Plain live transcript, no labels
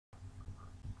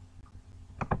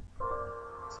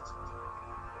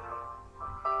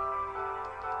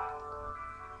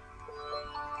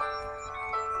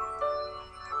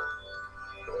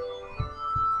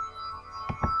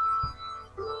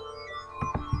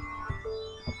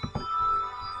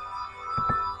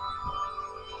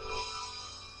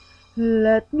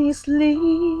Let me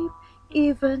sleep,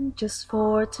 even just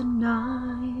for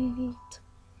tonight.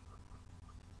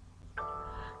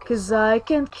 'Cause I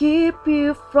can't keep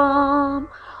you from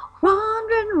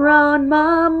wandering round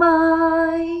my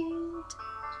mind.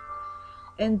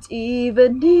 And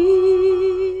even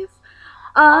if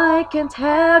I can't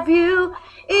have you,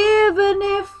 even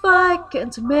if I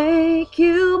can't make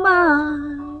you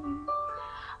mine,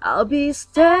 I'll be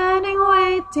standing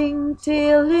waiting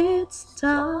till it's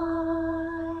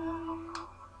time.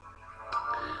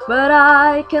 But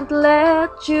I can't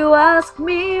let you ask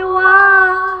me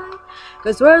why,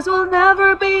 'cause words will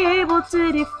never be able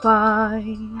to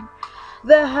define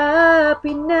the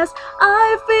happiness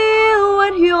I feel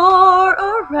when you're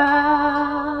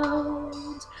around.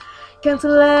 Can't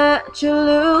let you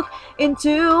look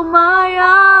into my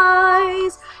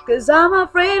eyes, 'cause I'm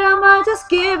afraid I might just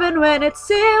give in when it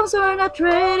seems we're not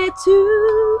ready to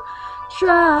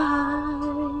try.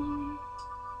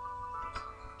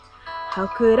 How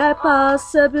could I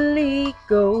possibly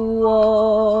go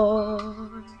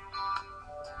on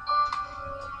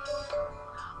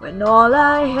when all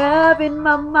I have in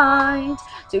my mind,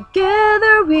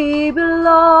 together we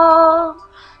belong?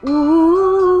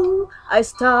 Ooh, I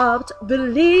stopped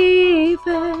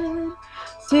believing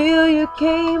till you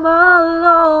came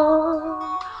along.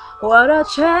 What a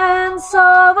chance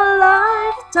of a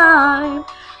lifetime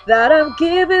that I'm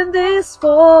giving this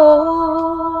for.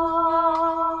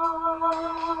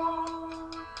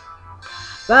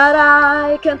 But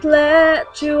I can't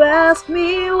let you ask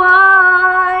me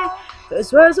why,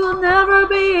 'cause words will never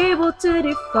be able to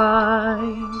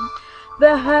define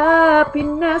the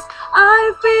happiness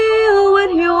I feel when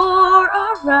you're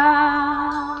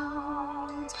around.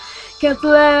 Can't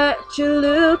let you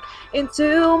look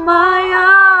into my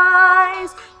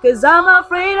eyes, 'cause I'm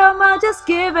afraid I might just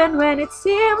give in when it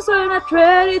seems we're not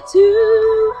ready to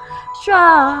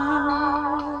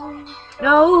try.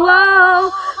 No,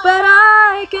 but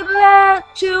I can't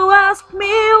let you ask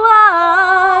me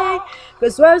why,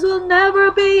 'cause words will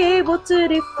never be able to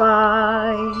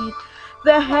define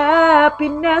the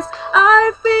happiness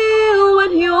I feel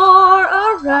when you're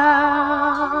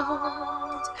around.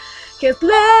 Can't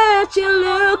let you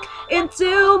look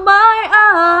into my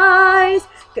eyes,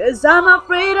 'cause I'm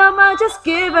afraid I might just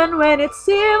give in when it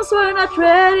seems we're not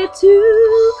ready to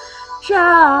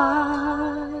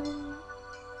try.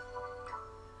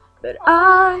 But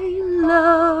I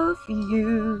love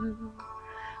you,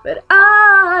 but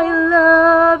I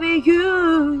love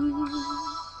you.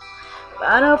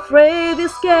 I'm afraid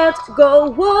this can't go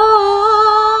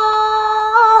on.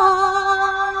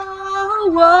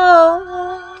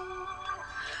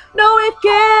 No, it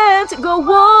can't go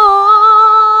on.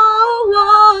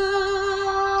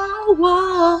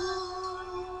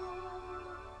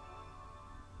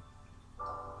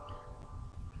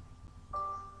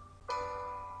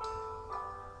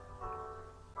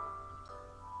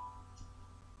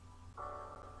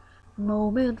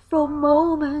 Moment from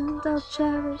moment I'll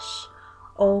cherish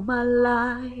all my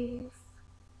life.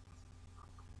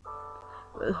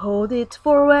 We'll hold it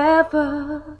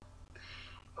forever.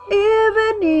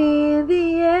 Even in the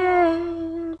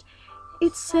end,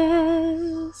 it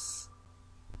says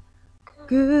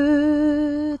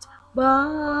goodbye.